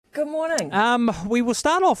Good morning. We will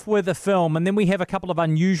start off with a film, and then we have a couple of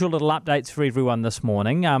unusual little updates for everyone this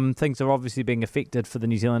morning. Things are obviously being affected for the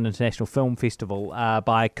New Zealand International Film Festival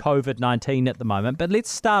by COVID-19 at the moment. But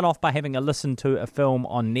let's start off by having a listen to a film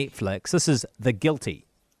on Netflix. This is The Guilty.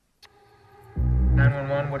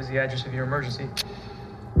 911, what is the address of your emergency?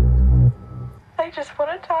 I just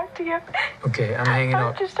want to talk to you. Okay, I'm hanging I'm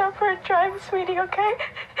up. just out for a drive, sweetie, okay?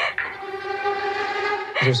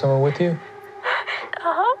 Is there someone with you?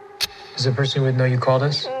 Uh-huh. Does the person you're with know you called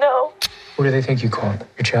us? No. Who do they think you called?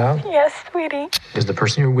 Your child? Yes, sweetie. Does the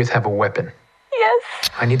person you're with have a weapon? Yes.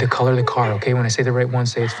 I need the color of the car, okay? When I say the right one,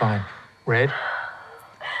 say it's fine. Red?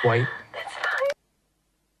 White? That's fine.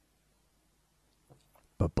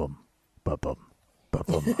 Ba-bum, ba-bum,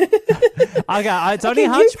 ba-bum. Okay, it's only a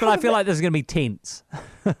hunch, but I feel like this is going to be tense.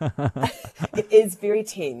 It is very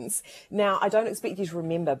tense. Now, I don't expect you to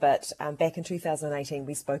remember, but back in 2018,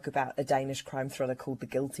 we spoke about a Danish crime thriller called The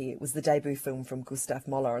Guilty. It was the debut film from Gustav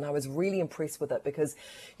Mahler, and I was really impressed with it because,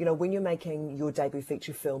 you know, when you're making your debut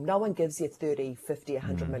feature film, no one gives you 30, 50,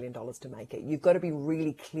 $100 million to make it. You've got to be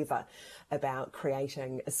really clever about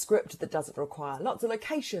creating a script that doesn't require lots of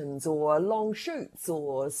locations or long shoots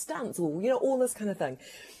or stunts or, you know, all this kind of thing.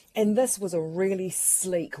 And this was a really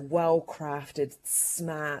sleek, well-crafted,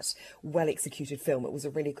 smart, well-executed film. It was a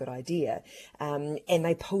really good idea, and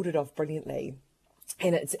they pulled it off brilliantly.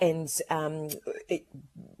 And it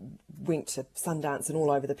went to Sundance and all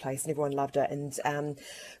over the place, and everyone loved it. And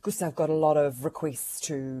Gustav got a lot of requests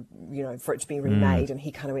to, you know, for it to be remade, and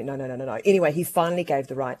he kind of went, no. Anyway, he finally gave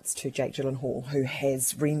the rights to Jake Gyllenhaal, who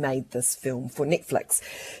has remade this film for Netflix.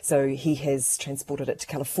 So he has transported it to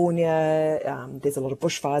California. There's a lot of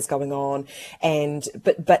bushfires going on,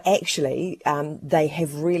 but actually they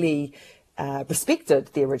have really respected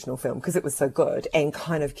the original film because it was so good and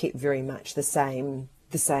kind of kept very much the same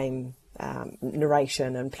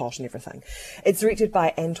narration and plot and everything. It's directed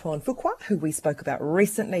by Antoine Fuqua, who we spoke about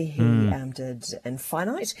recently. He did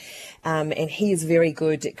Infinite, and he is very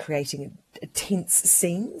good at creating tense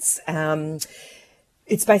scenes.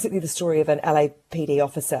 It's basically the story of an LAPD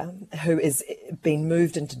officer who is being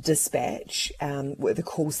moved into dispatch with a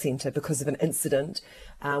call centre because of an incident.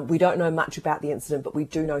 We don't know much about the incident, but we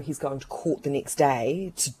do know he's going to court the next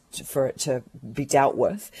day for it to be dealt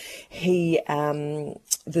with.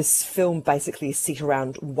 This film basically is set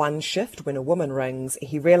around one shift when a woman rings.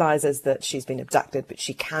 He realises that she's been abducted, but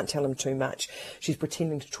she can't tell him too much. She's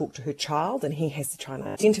pretending to talk to her child, and he has to try and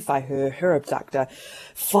identify her abductor,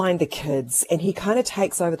 find the kids, and he kind of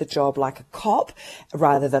takes over the job like a cop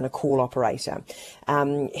rather than a call operator.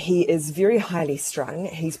 He is very highly strung.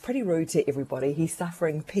 He's pretty rude to everybody. He's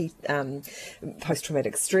suffering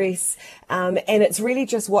post-traumatic stress, and it's really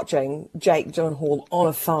just watching Jake Gyllenhaal on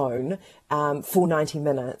a phone for 90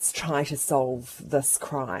 minutes try to solve this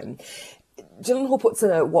crime. Gyllenhaal puts in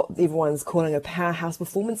what everyone's calling a powerhouse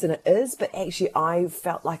performance, and it is, but actually I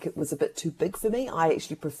felt like it was a bit too big for me. I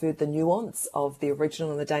actually preferred the nuance of the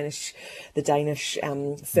original and the Danish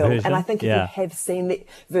film. Version? And I think if you have seen the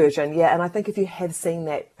version, and I think if you have seen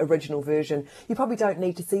that original version, you probably don't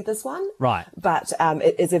need to see this one. Right. But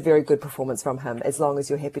it is a very good performance from him, as long as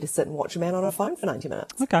you're happy to sit and watch a man on a phone for 90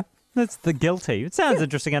 minutes. Okay. That's The Guilty. It sounds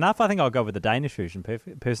interesting enough. I think I'll go with the Danish version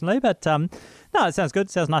personally. But no, it sounds good.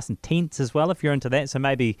 It sounds nice and tense as well if you're into that. So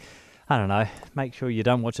maybe, I don't know, make sure you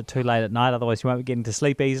don't watch it too late at night. Otherwise you won't be getting to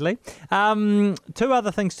sleep easily. Two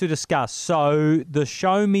other things to discuss. So the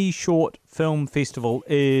Show Me Short Film Festival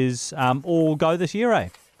is all go this year, eh?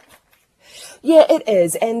 Yeah, it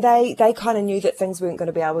is. And they kind of knew that things weren't going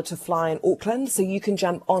to be able to fly in Auckland. So you can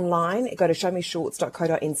jump online, go to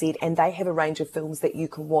showmeshorts.co.nz, and they have a range of films that you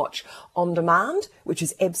can watch on demand, which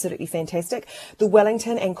is absolutely fantastic. The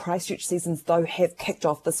Wellington and Christchurch seasons, though, have kicked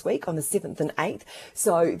off this week on the 7th and 8th.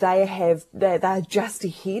 So they're just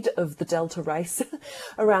ahead of the Delta race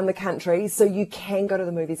around the country. So you can go to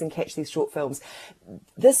the movies and catch these short films.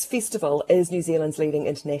 This festival is New Zealand's leading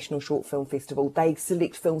international short film festival. They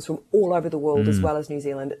select films from all over the world as well as New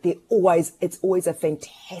Zealand. It's always a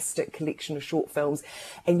fantastic collection of short films,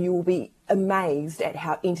 and you will be amazed at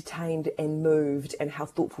how entertained and moved and how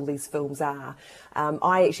thoughtful these films are.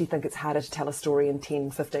 I actually think it's harder to tell a story in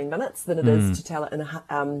 10, 15 minutes than it is to tell it in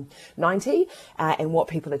 90, and what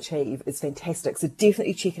people achieve is fantastic. So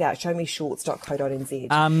definitely check it out, showmeshorts.co.nz.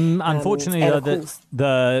 Unfortunately,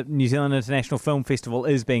 the New Zealand International Film Festival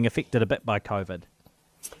is being affected a bit by COVID.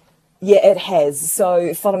 Yeah, it has.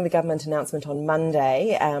 So following the government announcement on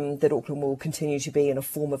Monday that Auckland will continue to be in a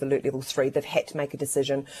form of Alert Level 3, they've had to make a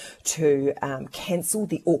decision to cancel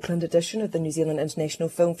the Auckland edition of the New Zealand International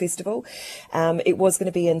Film Festival. It was going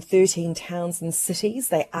to be in 13 towns and cities.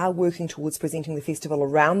 They are working towards presenting the festival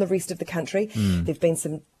around the rest of the country. There have been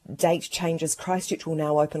some date changes. Christchurch will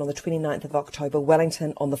now open on the 29th of October,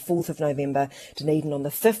 Wellington on the 4th of November, Dunedin on the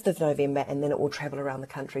 5th of November, and then it will travel around the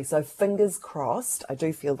country. So fingers crossed. I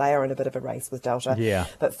do feel they are in a bit of a race with Delta. Yeah.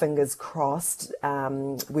 But fingers crossed,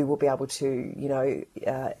 we will be able to,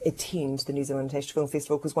 attend the New Zealand International Film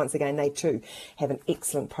Festival, because once again, they too have an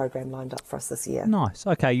excellent program lined up for us this year. Nice.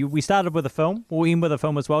 Okay, we started with a film. We'll end with a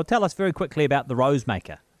film as well. Tell us very quickly about The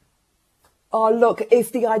Rosemaker. Oh, look,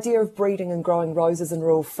 if the idea of breeding and growing roses in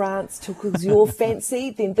rural France tickles your fancy,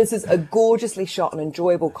 then this is a gorgeously shot and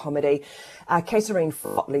enjoyable comedy. Catherine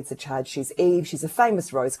Fott leads the charge. She's Eve. She's a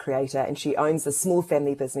famous rose creator, and she owns a small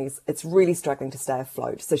family business. It's really struggling to stay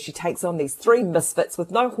afloat. So she takes on these three misfits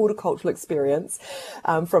with no horticultural experience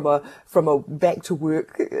from a back to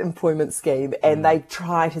work employment scheme, and they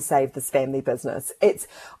try to save this family business.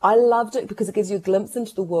 I loved it because it gives you a glimpse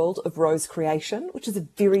into the world of rose creation, which is a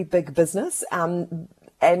very big business.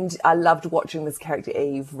 And I loved watching this character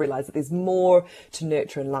Eve realise that there's more to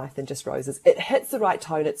nurture in life than just roses. It hits the right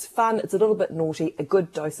tone, it's fun, it's a little bit naughty, a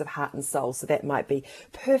good dose of heart and soul, so that might be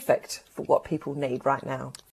perfect for what people need right now.